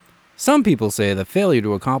Some people say that failure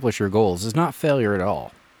to accomplish your goals is not failure at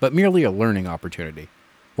all, but merely a learning opportunity,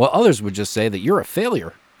 while others would just say that you're a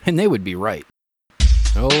failure, and they would be right.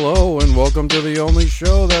 Hello, and welcome to the only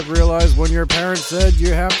show that realized when your parents said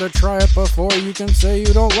you have to try it before you can say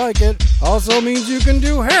you don't like it also means you can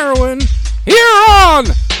do heroin, here on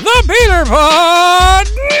the PeterPod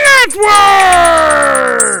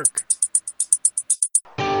Network!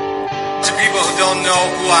 To people who don't know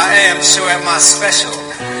who I am, to show out my special.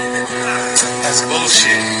 That's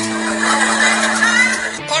bullshit.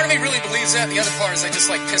 Part of me really believes that. The other part is I just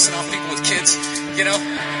like pissing off people with kids, you know?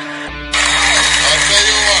 I'll tell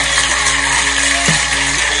you what.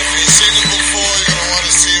 If you've seen him before, you're going to want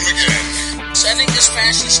to see him again. Sending this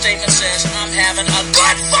fashion statement says, I'm having a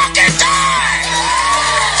good fucking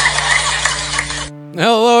time!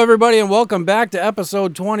 Hello, everybody, and welcome back to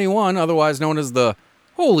episode 21, otherwise known as the...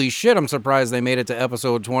 Holy shit, I'm surprised they made it to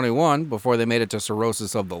episode 21 before they made it to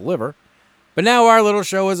cirrhosis of the liver. But now our little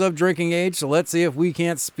show is of drinking age, so let's see if we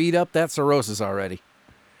can't speed up that cirrhosis already.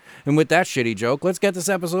 And with that shitty joke, let's get this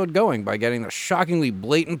episode going by getting the shockingly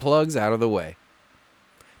blatant plugs out of the way.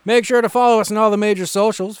 Make sure to follow us on all the major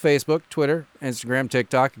socials, Facebook, Twitter, Instagram,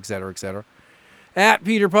 TikTok, etc., at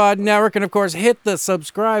PeterPod Network, and of course hit the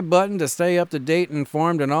subscribe button to stay up to date and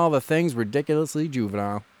informed on all the things ridiculously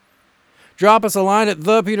juvenile. Drop us a line at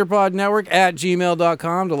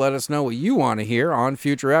thepeternetwork@gmail.com to let us know what you want to hear on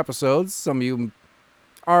future episodes. Some of you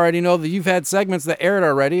already know that you've had segments that aired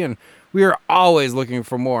already, and we are always looking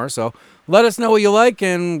for more. So let us know what you like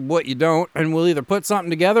and what you don't, and we'll either put something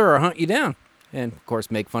together or hunt you down. And, of course,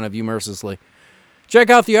 make fun of you mercilessly. Check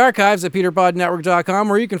out the archives at PeterPodNetwork.com,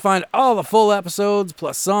 where you can find all the full episodes,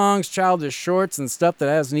 plus songs, childish shorts, and stuff that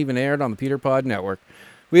hasn't even aired on the PeterPod Network.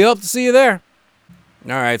 We hope to see you there.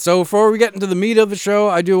 All right, so before we get into the meat of the show,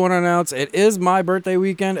 I do want to announce it is my birthday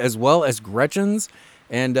weekend as well as Gretchen's.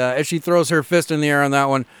 And as she throws her fist in the air on that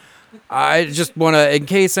one, I just want to, in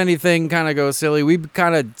case anything kind of goes silly, we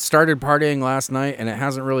kind of started partying last night and it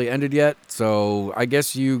hasn't really ended yet. So I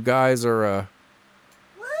guess you guys are,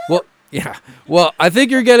 well, I think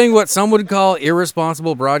you're getting what some would call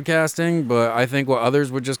irresponsible broadcasting, but I think what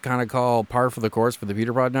others would just kind of call par for the course for the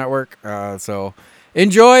PeterPod Network. So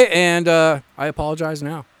enjoy, and I apologize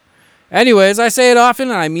now. Anyways, I say it often,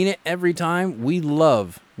 and I mean it every time. We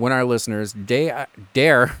love when our listeners dare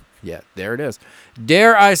I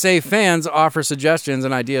say fans offer suggestions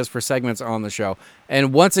and ideas for segments on the show.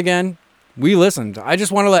 And once again, we listened. I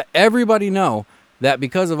just want to let everybody know that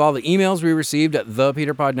because of all the emails we received at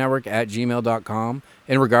thepeternetwork@gmail.com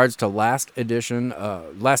in regards to last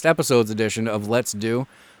episode's edition of Let's Do,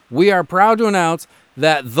 we are proud to announce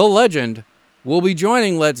that The Legend will be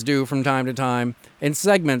joining Let's Do from time to time in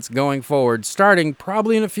segments going forward, starting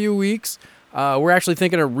probably in a few weeks. We're actually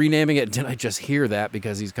thinking of renaming it Did I Just Hear That,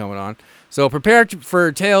 because he's coming on. So prepare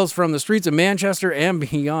for tales from the streets of Manchester and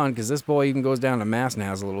beyond, because this boy even goes down to Mass and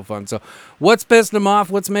has a little fun. So what's pissing him off?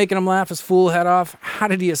 What's making him laugh his fool head off? How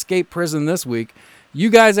did he escape prison this week? You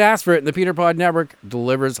guys asked for it, and the PeterPod Network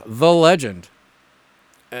delivers The Legend.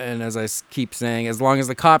 And as I keep saying, as long as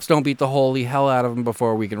the cops don't beat the holy hell out of him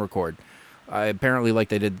before we can record. Apparently like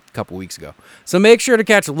they did a couple weeks ago. So make sure to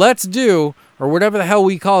catch Let's Do, or whatever the hell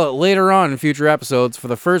we call it, later on in future episodes for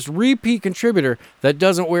the first repeat contributor that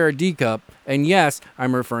doesn't wear a D cup. And yes,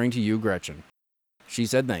 I'm referring to you, Gretchen. She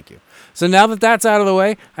said thank you. So now that that's out of the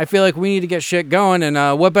way, I feel like we need to get shit going. And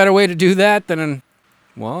what better way to do that than,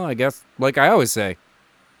 well, I guess, like I always say,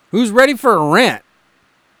 who's ready for a rant?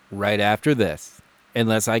 Right after this.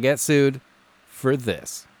 Unless I get sued for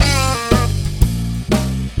this.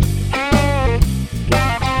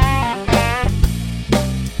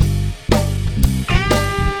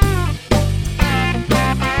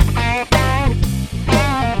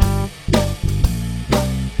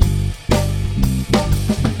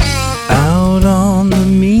 Out on the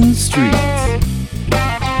mean streets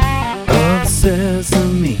of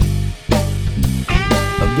Sesame,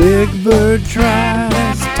 a big bird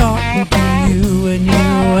tries talking to you, and you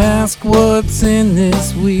ask what's in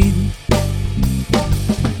this weed.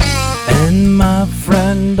 And my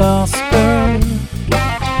friend Oscar,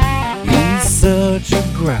 he's such a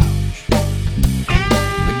grouch.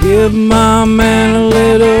 Give my man a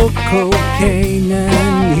little cocaine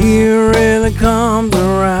and he really comes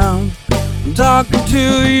around. I'm talking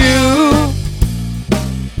to you.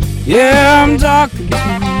 Yeah, I'm talking to you.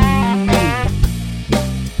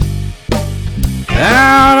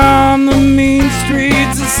 Out on the mean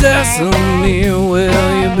streets of Sesame,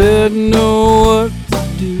 well, you better know what to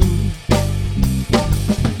do.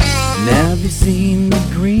 And have you seen the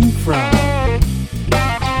green frog?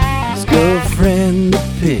 His girlfriend, the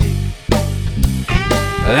pig.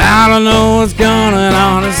 I don't know what's going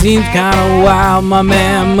on, it seems kinda wild. My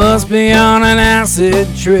man must be on an acid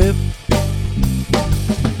trip.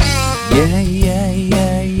 Yeah, yeah,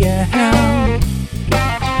 yeah, yeah.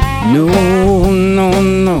 No, no,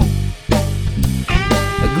 no.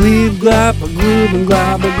 A gleeb glop, a gloob and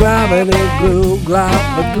glob, a globbity gloob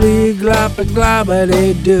glop, a gleeb glop, a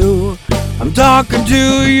globbity do. I'm talking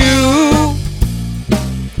to you.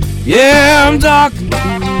 Yeah, I'm talking to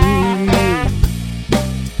you.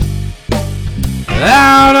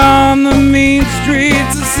 Out on the mean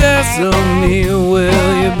streets of Sesame,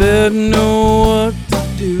 well, you better know what to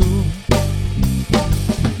do.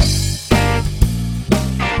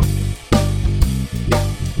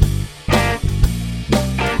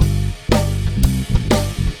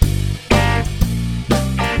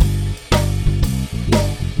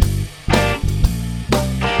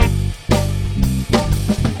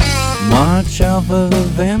 Watch out for the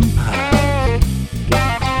vampire.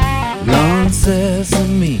 Long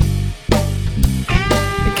Sesame,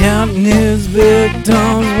 counting his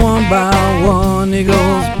victims one by one. He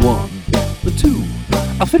goes 1, 2,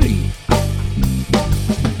 3,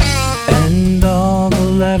 and all the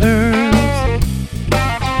letters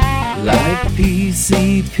like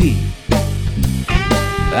PCP.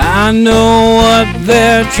 I know what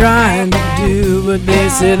they're trying to do, but they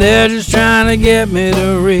say they're just trying to get me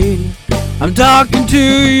to read. I'm talking to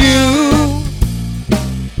you.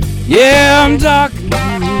 Yeah, I'm talking to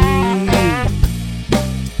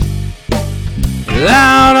you.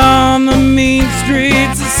 Out on the mean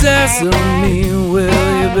streets of Sesame,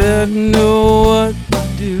 well, you better know what to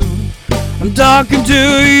do. I'm talking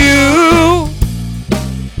to you.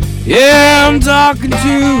 Yeah, I'm talking to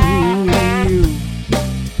you.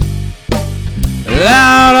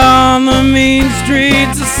 Out on the mean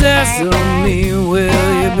streets of Sesame,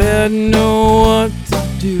 well, you better know what to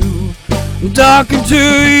do. I'm talking to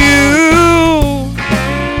you.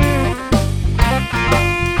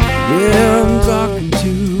 Yeah, I'm talking to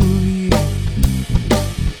you.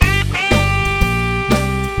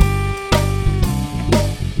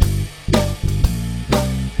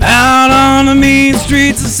 Out on the mean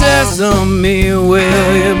streets of Sesame,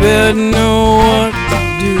 well, you better know what to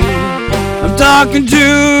do. I'm talking to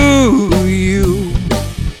you.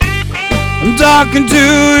 I'm talking to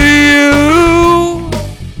you.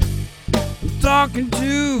 Talking to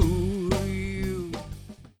you.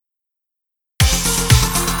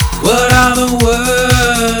 What are the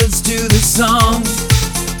words to the song?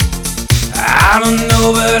 I don't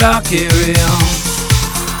know, but I'll carry on,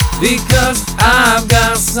 because I've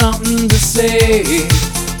got something to say.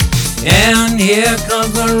 And here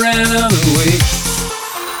comes the rant of the week.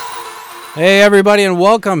 Hey everybody, and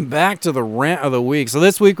welcome back to the rant of the week. So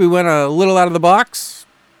this week we went a little out of the box.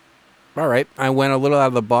 All right, I went a little out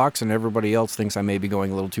of the box, and everybody else thinks I may be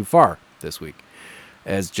going a little too far this week,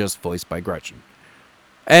 as just voiced by Gretchen.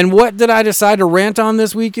 And what did I decide to rant on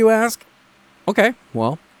this week, you ask? Okay,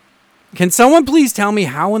 well, can someone please tell me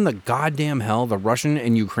how in the goddamn hell the Russian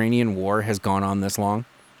and Ukrainian war has gone on this long?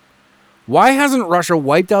 Why hasn't Russia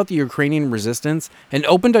wiped out the Ukrainian resistance and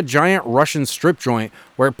opened a giant Russian strip joint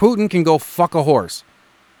where Putin can go fuck a horse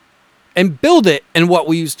and build it in what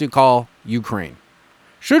we used to call Ukraine?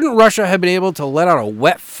 Shouldn't Russia have been able to let out a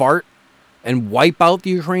wet fart and wipe out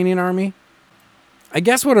the Ukrainian army? I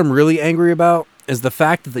guess what I'm really angry about is the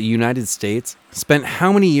fact that the United States spent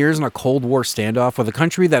how many years in a Cold War standoff with a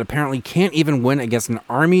country that apparently can't even win against an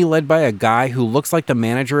army led by a guy who looks like the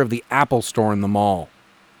manager of the Apple store in the mall.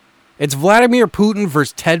 It's Vladimir Putin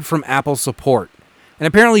versus Ted from Apple support. And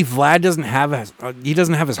apparently Vlad doesn't have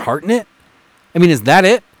his heart in it? I mean, is that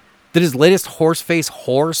it? Did his latest horse-face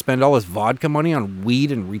whore spend all his vodka money on weed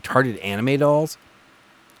and retarded anime dolls?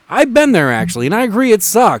 I've been there, actually, and I agree it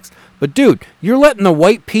sucks. But, dude, you're letting the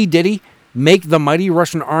white P. Diddy make the mighty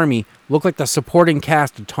Russian army look like the supporting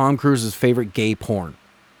cast of Tom Cruise's favorite gay porn.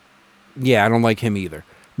 Yeah, I don't like him either.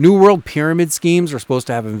 New World pyramid schemes are supposed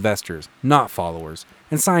to have investors, not followers.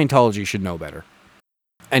 And Scientology should know better.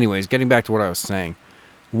 Anyways, getting back to what I was saying.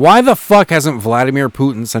 Why the fuck hasn't Vladimir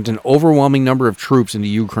Putin sent an overwhelming number of troops into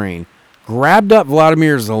Ukraine, grabbed up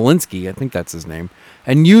Vladimir Zelensky, I think that's his name,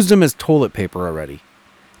 and used him as toilet paper already?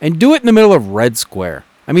 And do it in the middle of Red Square.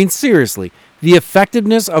 I mean, seriously, the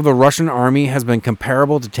effectiveness of the Russian army has been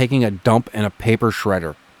comparable to taking a dump in a paper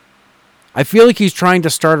shredder. I feel like he's trying to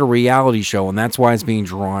start a reality show, and that's why it's being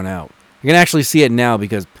drawn out. You can actually see it now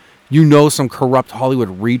because you know some corrupt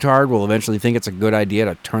Hollywood retard will eventually think it's a good idea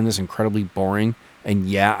to turn this incredibly boring, and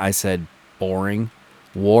yeah, I said boring,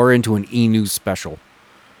 war into an E! News special.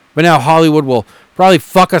 But now Hollywood will probably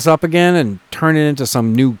fuck us up again and turn it into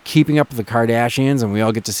some new Keeping Up with the Kardashians, and we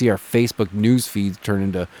all get to see our Facebook news feeds turn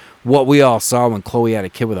into what we all saw when Khloe had a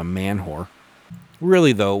kid with a man whore.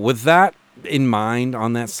 Really, though, with that in mind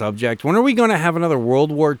on that subject, when are we going to have another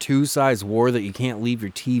World War II size war that you can't leave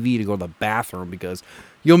your TV to go to the bathroom because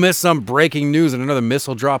you'll miss some breaking news and another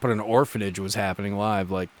missile drop at an orphanage was happening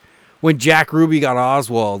live, like when Jack Ruby got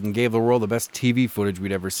Oswald and gave the world the best TV footage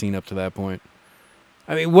we'd ever seen up to that point?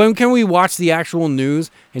 I mean, when can we watch the actual news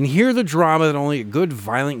and hear the drama that only a good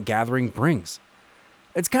violent gathering brings?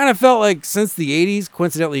 It's kind of felt like since the 80s,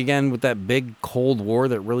 coincidentally again with that big Cold War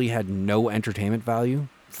that really had no entertainment value.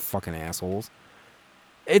 Fucking assholes.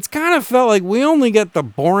 It's kind of felt like we only get the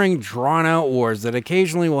boring, drawn-out wars that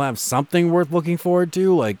occasionally will have something worth looking forward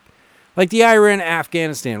to, like the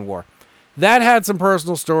Iran-Afghanistan war. That had some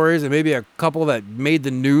personal stories and maybe a couple that made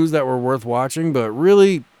the news that were worth watching, but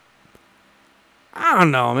really, I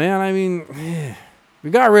don't know, man. I mean, we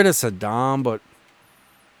got rid of Saddam, but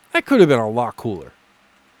that could have been a lot cooler.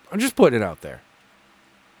 I'm just putting it out there.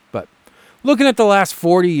 But looking at the last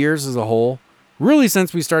 40 years as a whole, really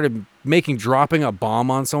since we started making dropping a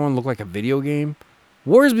bomb on someone look like a video game,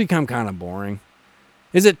 wars become kind of boring.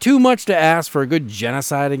 Is it too much to ask for a good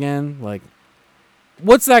genocide again? Like,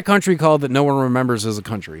 what's that country called that no one remembers as a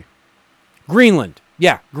country? Greenland.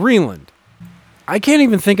 Yeah, Greenland. I can't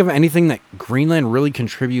even think of anything that Greenland really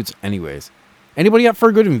contributes anyways. Anybody up for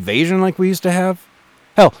a good invasion like we used to have?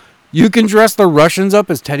 Hell, you can dress the Russians up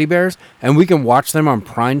as teddy bears, and we can watch them on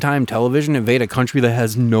primetime television invade a country that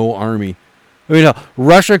has no army. I mean, hell,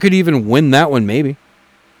 Russia could even win that one, maybe.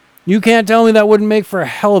 You can't tell me that wouldn't make for a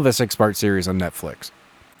hell of a 6-part series on Netflix.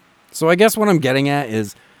 So I guess what I'm getting at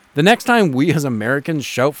is, the next time we as Americans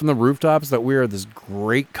shout from the rooftops that we are this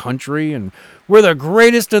great country and we're the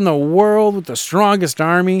greatest in the world with the strongest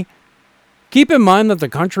army, keep in mind that the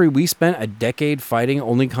country we spent a decade fighting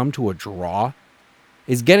only come to a draw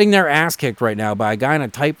is getting their ass kicked right now by a guy in a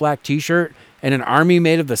tight black t-shirt and an army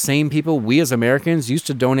made of the same people we as Americans used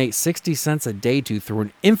to donate 60 cents a day to through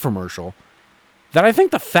an infomercial that I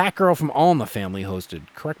think the fat girl from All in the Family hosted.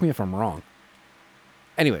 Correct me if I'm wrong.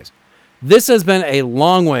 Anyways, this has been a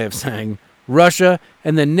long way of saying Russia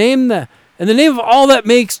and the name of all that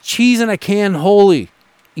makes cheese in a can holy.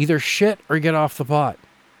 Either shit or get off the pot.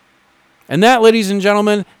 And that, ladies and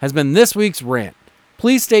gentlemen, has been this week's rant.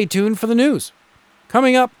 Please stay tuned for the news.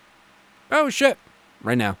 Coming up, oh shit,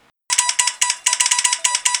 right now.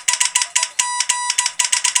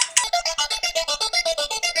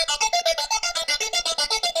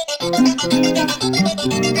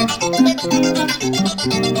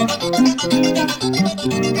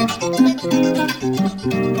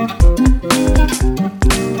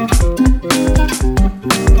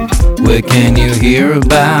 What can you hear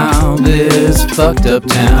about this fucked up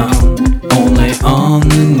town? Only on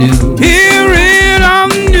the news. Hear it on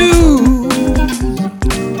the news.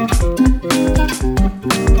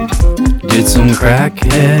 Did some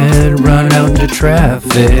crackhead run out into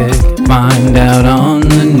traffic? Find out on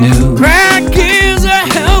the news. Crack is a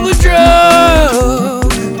hell of a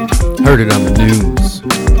drug. Heard it on the news.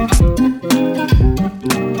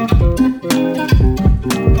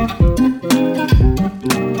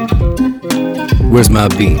 Where's my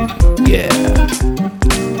beat? Yeah.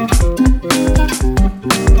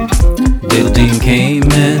 Building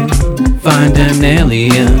came in, find an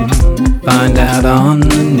alien, find out on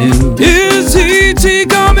the news. Is E.T.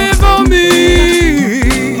 coming for me?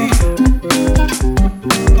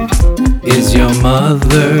 Is your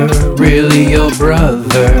mother really your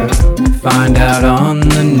brother? Find out on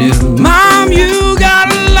the news. Mom, you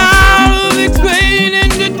got a lot of explaining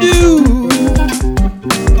to do.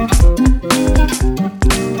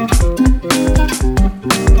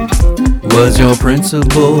 Was your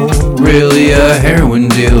principal really a heroin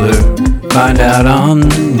dealer? Find out on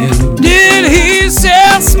the news. Did he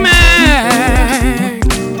sell smack?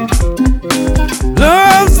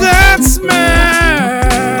 Loves that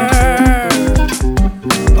smack.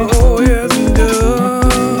 Oh, yes, he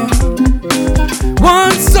does.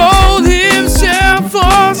 Once sold himself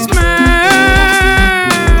for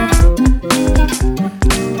smack.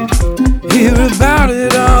 Hear about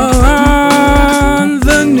it all on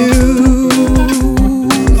the news.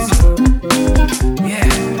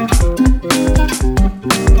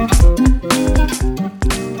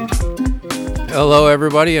 Hello,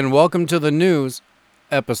 everybody, and welcome to the news,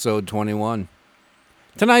 episode 21.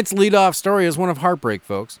 Tonight's lead-off story is one of heartbreak,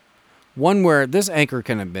 folks. One where this anchor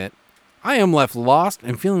can admit, I am left lost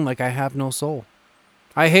and feeling like I have no soul.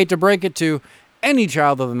 I hate to break it to any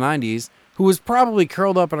child of the 90s who is probably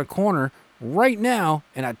curled up in a corner right now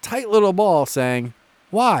in a tight little ball saying,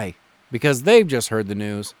 Why? Because they've just heard the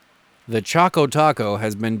news. The Choco Taco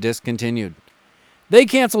has been discontinued. They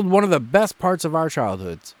canceled one of the best parts of our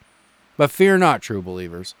childhoods. But fear not, true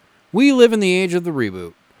believers. We live in the age of the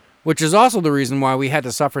reboot, which is also the reason why we had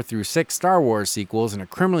to suffer through 6 Star Wars sequels and a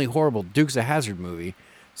criminally horrible Dukes of Hazzard movie.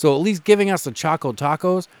 So at least giving us the Choco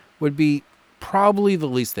Tacos would be probably the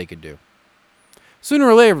least they could do. Sooner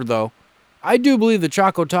or later, though, I do believe the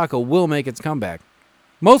Choco Taco will make its comeback.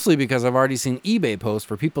 Mostly because I've already seen eBay posts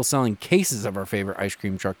for people selling cases of our favorite ice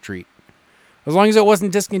cream truck treat. As long as it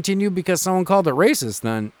wasn't discontinued because someone called it racist,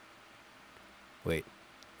 then... Wait,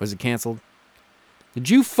 was it canceled?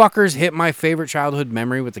 Did you fuckers hit my favorite childhood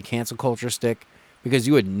memory with the cancel culture stick because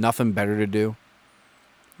you had nothing better to do?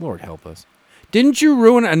 Lord help us. Didn't you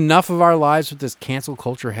ruin enough of our lives with this cancel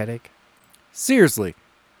culture headache? Seriously,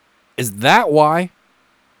 is that why?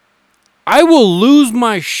 I will lose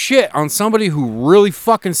my shit on somebody who really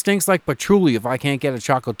fucking stinks like patchouli if I can't get a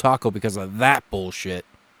Choco Taco because of that bullshit.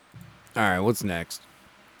 Alright, what's next?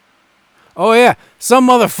 Oh yeah, some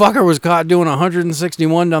motherfucker was caught doing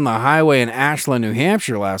 161 down the highway in Ashland, New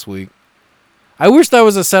Hampshire last week. I wish that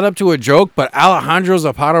was a setup to a joke, but Alejandro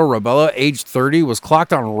Zapata Rabella, age 30, was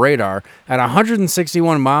clocked on radar at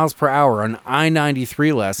 161 miles per hour on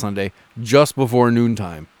I-93 last Sunday, just before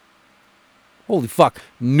noontime. Holy fuck,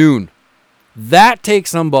 noon. That takes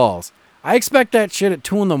some balls. I expect that shit at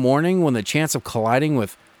 2 in the morning when the chance of colliding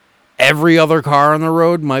with every other car on the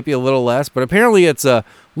road might be a little less, but apparently it's a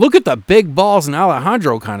look at the big balls in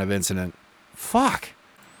Alejandro kind of incident. Fuck.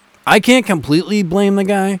 I can't completely blame the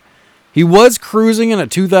guy. He was cruising in a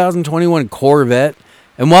 2021 Corvette,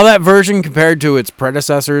 and while that version compared to its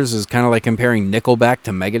predecessors is kind of like comparing Nickelback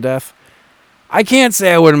to Megadeth, I can't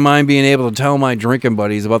say I wouldn't mind being able to tell my drinking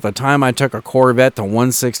buddies about the time I took a Corvette to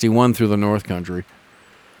 161 through the North Country.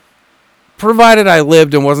 Provided I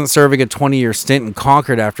lived and wasn't serving a 20-year stint in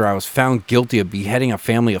Concord after I was found guilty of beheading a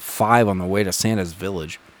family of 5 on the way to Santa's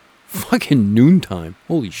Village. Fucking noontime.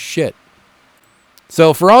 Holy shit.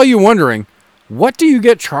 So for all you wondering, what do you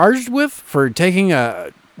get charged with for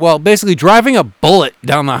basically driving a bullet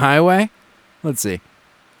down the highway? Let's see.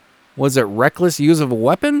 Was it reckless use of a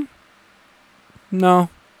weapon? No.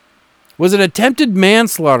 Was it attempted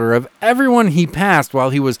manslaughter of everyone he passed while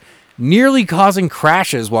he was nearly causing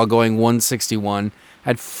crashes while going 161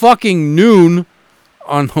 at fucking noon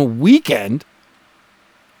on the weekend?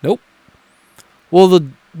 Nope. Well,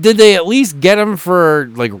 did they at least get him for,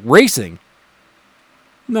 racing?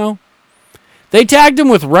 No. They tagged him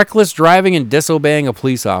with reckless driving and disobeying a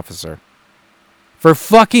police officer. For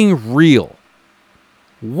fucking real.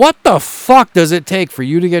 What the fuck does it take for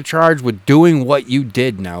you to get charged with doing what you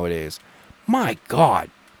did nowadays? My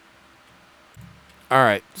God.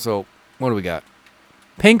 Alright, so what do we got?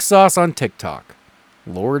 Pink sauce on TikTok.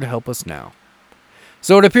 Lord help us now.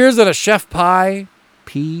 So it appears that a Chef Pie,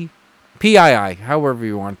 P-I-I, however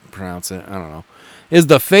you want to pronounce it, I don't know, is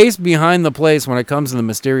the face behind the place when it comes to the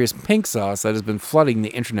mysterious pink sauce that has been flooding the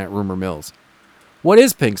internet rumor mills. What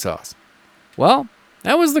is pink sauce? Well,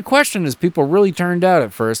 that was the question as people really turned out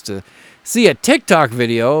at first to see a TikTok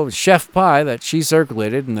video of Chef Pie that she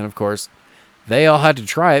circulated, and then, of course, they all had to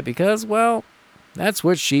try it because, well, that's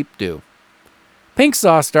what sheep do. Pink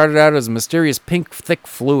sauce started out as a mysterious pink thick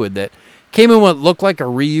fluid that came in what looked like a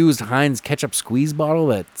reused Heinz ketchup squeeze bottle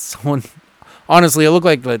that someone... Honestly, it looked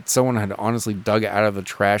like that someone had honestly dug it out of the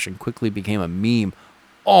trash and quickly became a meme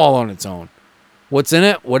all on its own. What's in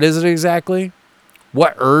it? What is it exactly?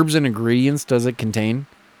 What herbs and ingredients does it contain?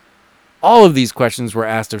 All of these questions were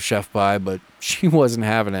asked of Chef Pie, but she wasn't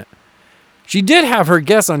having it. She did have her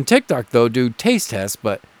guests on TikTok, though, do taste tests,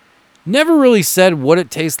 but never really said what it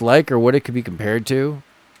tastes like or what it could be compared to.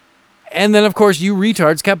 And then, of course, you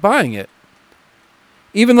retards kept buying it.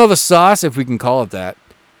 Even though the sauce, if we can call it that,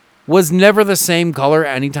 was never the same color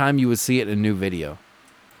anytime you would see it in a new video.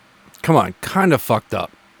 Come on, kind of fucked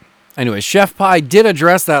up. Anyway, Chef Pie did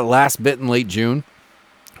address that last bit in late June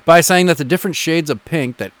by saying that the different shades of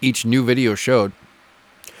pink that each new video showed,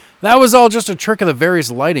 that was all just a trick of the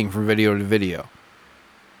various lighting from video to video.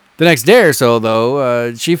 The next day or so,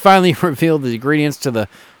 though, she finally revealed the ingredients to the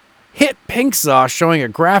hit pink sauce, showing a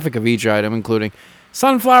graphic of each item, including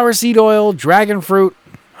sunflower seed oil, dragon fruit,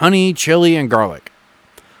 honey, chili, and garlic.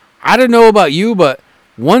 I don't know about you, but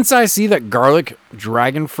once I see that garlic,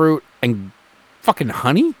 dragon fruit, and fucking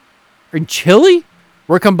honey and chili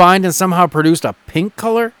were combined and somehow produced a pink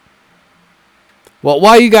color, well,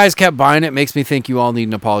 why you guys kept buying it makes me think you all need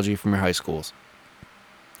an apology from your high schools.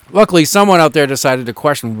 Luckily, someone out there decided to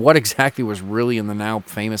question what exactly was really in the now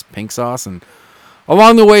famous pink sauce, and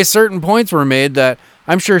along the way, certain points were made that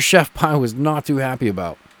I'm sure Chef Pie was not too happy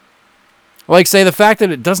about. Like, say, the fact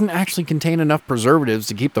that it doesn't actually contain enough preservatives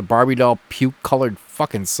to keep the Barbie doll puke-colored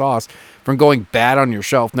fucking sauce from going bad on your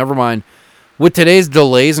shelf. Never mind. With today's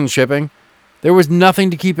delays in shipping, there was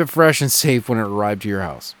nothing to keep it fresh and safe when it arrived to your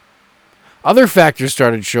house. Other factors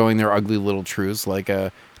started showing their ugly little truths, like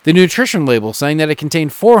the nutrition label saying that it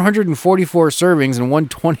contained 444 servings in one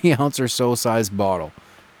 20-ounce or so sized bottle.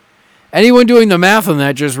 Anyone doing the math on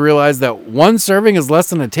that just realized that one serving is less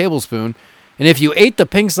than a tablespoon, and if you ate the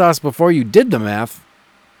pink sauce before you did the math,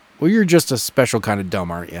 well, you're just a special kind of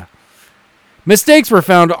dumb, aren't you? Mistakes were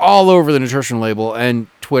found all over the nutrition label, and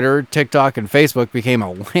Twitter, TikTok, and Facebook became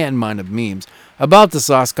a landmine of memes about the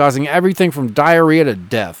sauce, causing everything from diarrhea to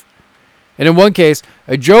death. And in one case,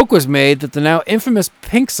 a joke was made that the now infamous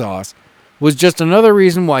pink sauce was just another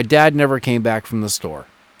reason why Dad never came back from the store.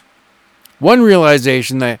 One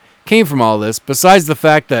realization that came from all this, besides the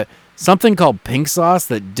fact that something called pink sauce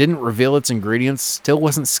that didn't reveal its ingredients still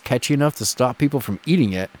wasn't sketchy enough to stop people from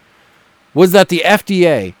eating it, was that the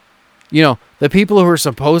FDA, the people who are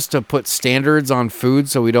supposed to put standards on food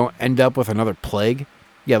so we don't end up with another plague,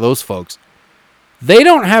 those folks, they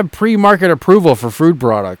don't have pre-market approval for food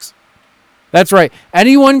products. That's right,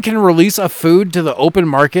 anyone can release a food to the open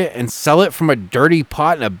market and sell it from a dirty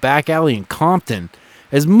pot in a back alley in Compton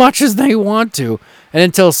as much as they want to, and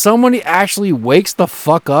until somebody actually wakes the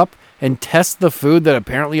fuck up and tests the food that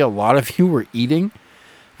apparently a lot of you were eating,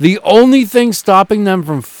 the only thing stopping them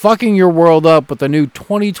from fucking your world up with the new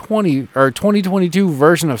 2020 or 2022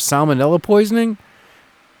 version of salmonella poisoning,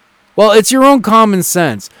 well, it's your own common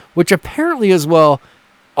sense, which apparently as well,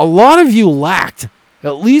 a lot of you lacked,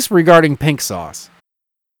 at least regarding pink sauce.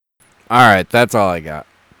 Alright, that's all I got.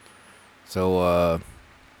 So,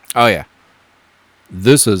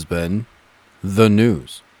 this has been the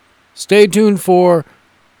news. Stay tuned for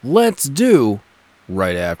Let's Do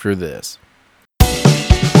right after this.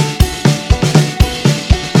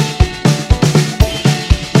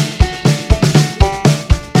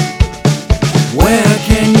 Where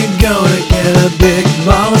can you go to get a big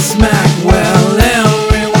ball of smack? Well,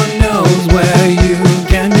 everyone knows where you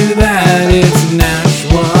can do that. It's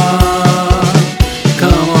Nashua.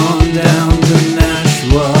 Come on down to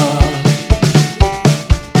Nashua.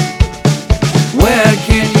 Where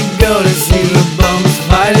can you go to see the bums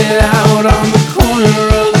fight it out on the corner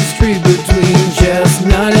of the street between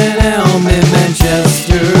Chestnut and Elm in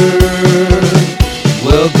Manchester?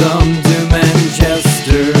 Welcome to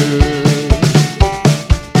Manchester.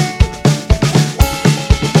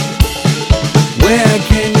 Where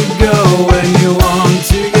can you go when you want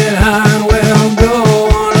to get high? Well, go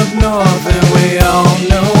on up north, and we all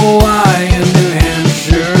know why. In New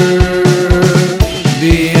Hampshire,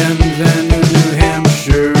 Bienvenue, New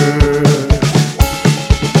Hampshire.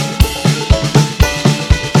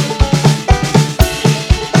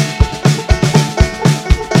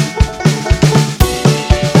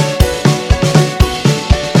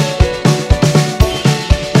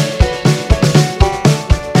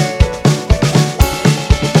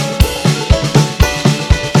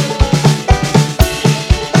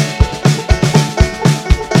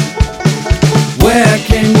 Where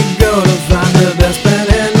can you go to find the best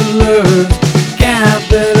panhandlers?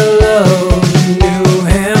 Capital of New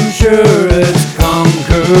Hampshire is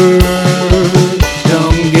Concord.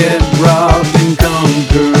 Don't get robbed in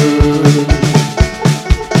Concord.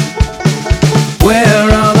 Where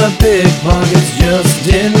are the pickpockets just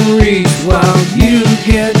in reach while you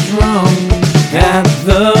get drunk at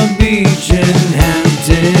the beach in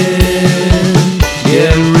Hampton?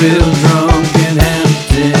 Get real drunk in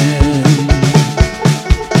Hampton.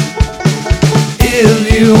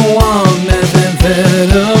 If you want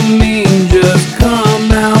methamphetamine, just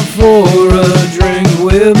come out for a drink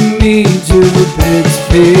with me to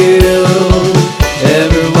Pittsfield.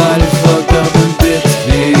 Everybody's fucked up in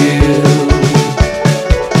Pittsfield.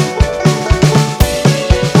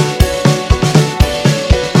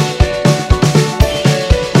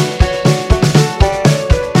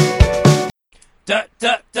 Da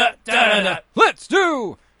da da da da. Let's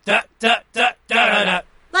do. Da da da da da.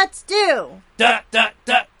 Let's do. Da da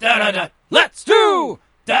da da da. Let's do.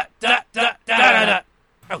 Da da da da da.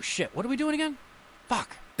 Oh shit! What are we doing again?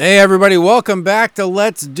 Fuck. Hey everybody, welcome back to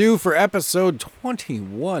Let's Do for episode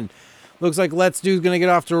 21. Looks like Let's Do's gonna get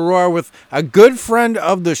off to a roar with a good friend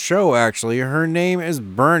of the show. Actually, her name is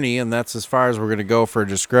Berney, and that's as far as we're gonna go for a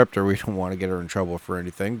descriptor. We don't want to get her in trouble for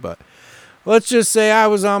anything, but let's just say I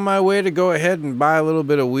was on my way to go ahead and buy a little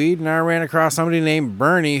bit of weed, and I ran across somebody named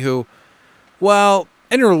Berney who, well,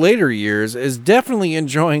 in her later years, is definitely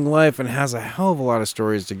enjoying life and has a hell of a lot of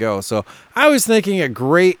stories to go. So I was thinking a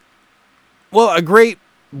great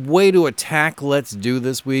way to attack Let's Do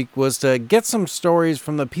this week was to get some stories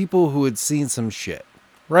from the people who had seen some shit,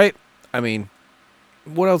 right? I mean,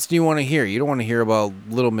 what else do you want to hear? You don't want to hear about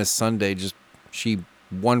Little Miss Sunday, just she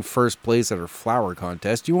won first place at her flower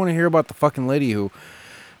contest. You want to hear about the fucking lady who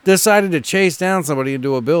decided to chase down somebody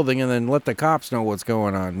into a building and then let the cops know what's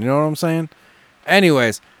going on. You know what I'm saying?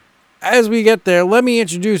 Anyways, as we get there, let me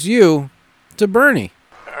introduce you to Berney.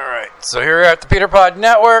 All right, so here at the PeterPod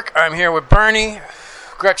Network, I'm here with Berney.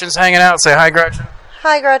 Gretchen's hanging out. Say hi, Gretchen.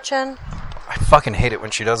 Hi, Gretchen. I fucking hate it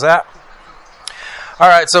when she does that. All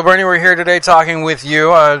right, so Berney, we're here today talking with you.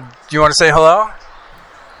 Do you want to say hello?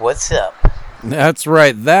 What's up? That's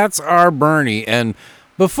right. That's our Berney. And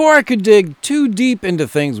before I could dig too deep into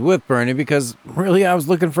things with Berney, because really I was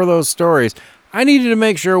looking for those stories, I needed to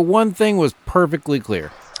make sure one thing was perfectly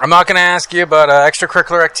clear. I'm not going to ask you about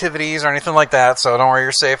extracurricular activities or anything like that, so don't worry,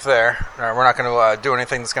 you're safe there. We're not going to do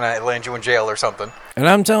anything that's going to land you in jail or something. And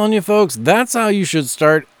I'm telling you, folks, that's how you should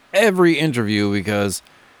start every interview because,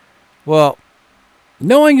 well,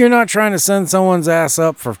 knowing you're not trying to send someone's ass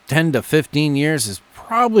up for 10 to 15 years is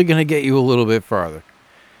probably going to get you a little bit farther.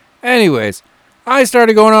 Anyways, I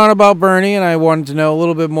started going on about Berney, and I wanted to know a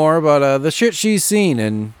little bit more about the shit she's seen,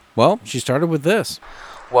 and, well, she started with this.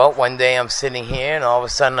 Well, one day I'm sitting here, and all of a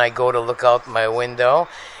sudden I go to look out my window,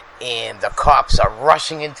 and the cops are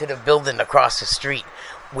rushing into the building across the street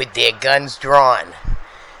with their guns drawn.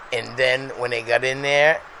 And then when they got in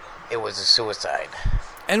there, it was a suicide.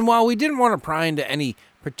 And while we didn't want to pry into any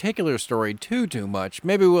particular story too much,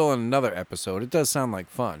 maybe we'll in another episode, it does sound like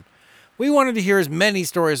fun. We wanted to hear as many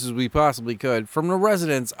stories as we possibly could from the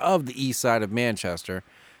residents of the east side of Manchester,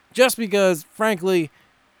 just because, frankly,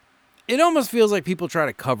 it almost feels like people try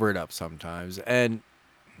to cover it up sometimes, and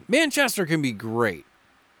Manchester can be great,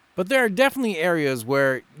 but there are definitely areas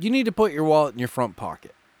where you need to put your wallet in your front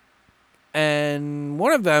pocket. And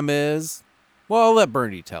one of them is, well, I'll let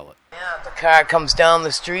Berney tell it. Yeah, the car comes down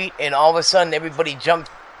the street, and all of a sudden everybody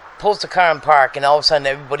pulls the car in park, and all of a sudden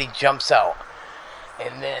everybody jumps out.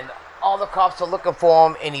 And then all the cops are looking for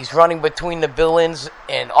him, and he's running between the buildings,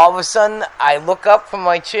 and all of a sudden I look up from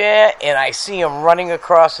my chair, and I see him running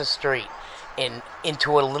across the street and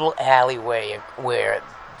into a little alleyway where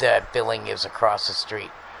the building is across the street.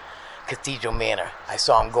 Cathedral Manor. I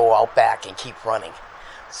saw him go out back and keep running.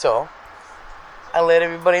 So I let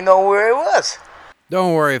everybody know where it was.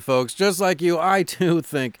 Don't worry, folks. Just like you, I too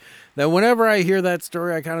think that whenever I hear that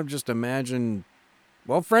story, I kind of just imagine,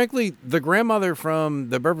 well, frankly, the grandmother from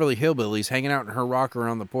the Beverly Hillbillies hanging out in her rocker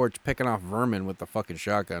on the porch picking off vermin with the fucking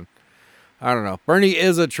shotgun. I don't know. Berney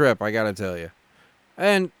is a trip, I gotta tell you.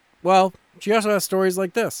 And, well, she also has stories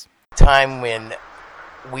like this. Time when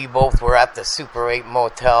we both were at the Super 8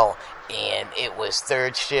 motel, and it was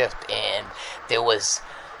third shift, and there was,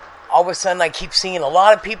 all of a sudden I keep seeing a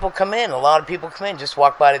lot of people come in, just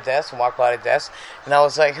walk by the desk, and I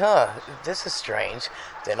was like, this is strange.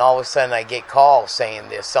 Then all of a sudden I get calls saying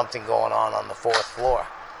there's something going on the fourth floor.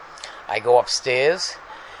 I go upstairs,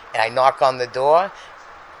 and I knock on the door,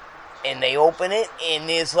 and they open it, and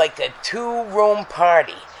there's like a 2-room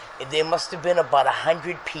party. There must have been about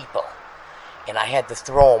 100 people, and I had to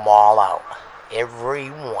throw them all out, every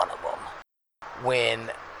one of them.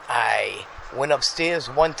 When I went upstairs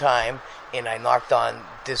one time, and I knocked on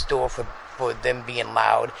this door for them being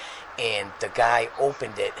loud, and the guy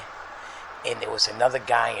opened it, and there was another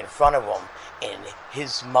guy in front of him, and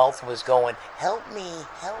his mouth was going, help me,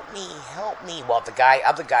 help me, help me, while the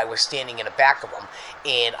other guy was standing in the back of him,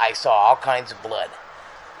 and I saw all kinds of blood.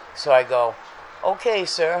 So I go, okay,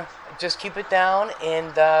 sir, just keep it down,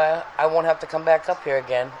 and I won't have to come back up here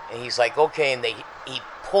again. And he's like, okay, and he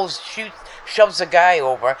shoves the guy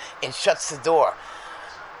over and shuts the door.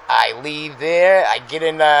 I leave there, I get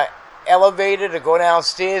in the elevator to go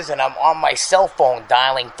downstairs, and I'm on my cell phone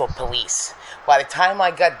dialing for police. By the time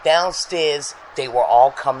I got downstairs, they were all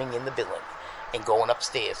coming in the building and going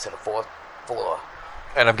upstairs to the fourth floor.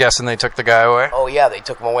 And I'm guessing they took the guy away? Oh yeah, they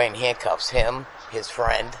took him away in handcuffs. Him, his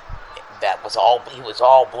friend, he was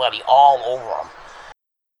all bloody all over him.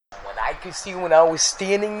 When I was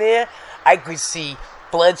standing there, I could see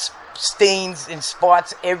blood stains and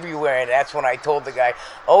spots everywhere, and that's when I told the guy,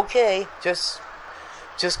 okay, just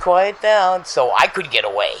quiet down, so I could get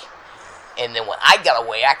away. And then when I got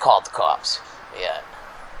away, I called the cops. Yeah.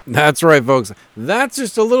 That's right, folks. That's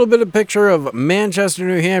just a little bit of picture of Manchester,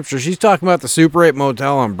 New Hampshire. She's talking about the Super 8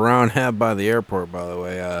 motel on Brown Ave by the airport, by the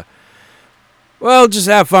way. Well, just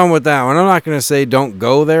have fun with that one. I'm not going to say don't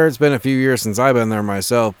go there. It's been a few years since I've been there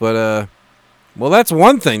myself, but, well, that's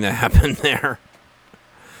one thing that happened there.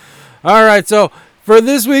 All right, so for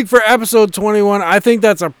this week, for episode 21, I think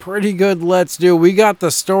that's a pretty good Let's Do. We got the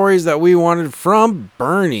stories that we wanted from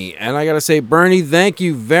Berney. And I got to say, Berney, thank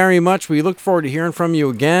you very much. We look forward to hearing from you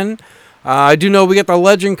again. I do know we got the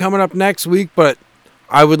legend coming up next week, but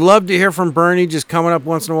I would love to hear from Berney just coming up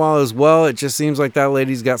once in a while as well. It just seems like that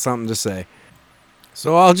lady's got something to say.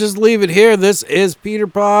 So I'll just leave it here. This is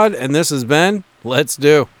PeterPod, and this has been Let's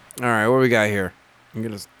Do. All right, what do we got here? We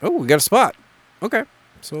got a spot. Okay,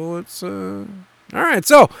 so let's... All right,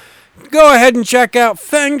 so go ahead and check out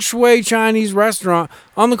Feng Shui Chinese Restaurant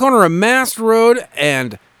on the corner of Mast Road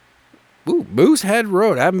and Moosehead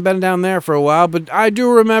Road. I haven't been down there for a while, but I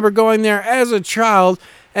do remember going there as a child,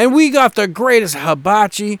 and we got the greatest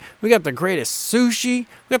hibachi, we got the greatest sushi,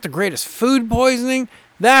 we got the greatest food poisoning.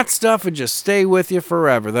 That stuff would just stay with you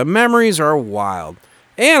forever. The memories are wild.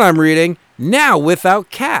 And I'm reading, now without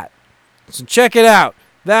cat. So check it out.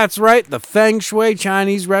 That's right, the Feng Shui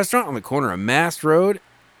Chinese Restaurant on the corner of Mast Road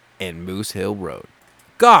and Moose Hill Road.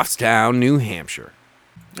 Goffstown, New Hampshire.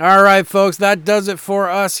 All right, folks, that does it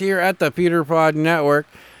for us here at the PeterPod Network.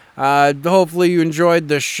 Hopefully you enjoyed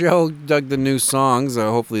the show, dug the new songs.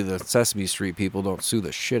 Hopefully the Sesame Street people don't sue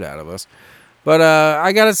the shit out of us. But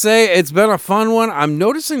I got to say, it's been a fun one. I'm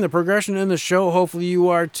noticing the progression in the show. Hopefully you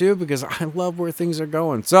are too, because I love where things are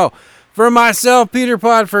going. So, for myself,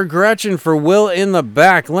 PeterPod, for Gretchen, for Will in the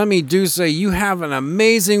back, let me do say you have an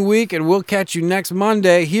amazing week, and we'll catch you next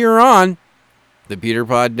Monday here on the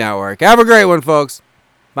PeterPod Network. Have a great one, folks.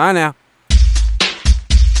 Bye now.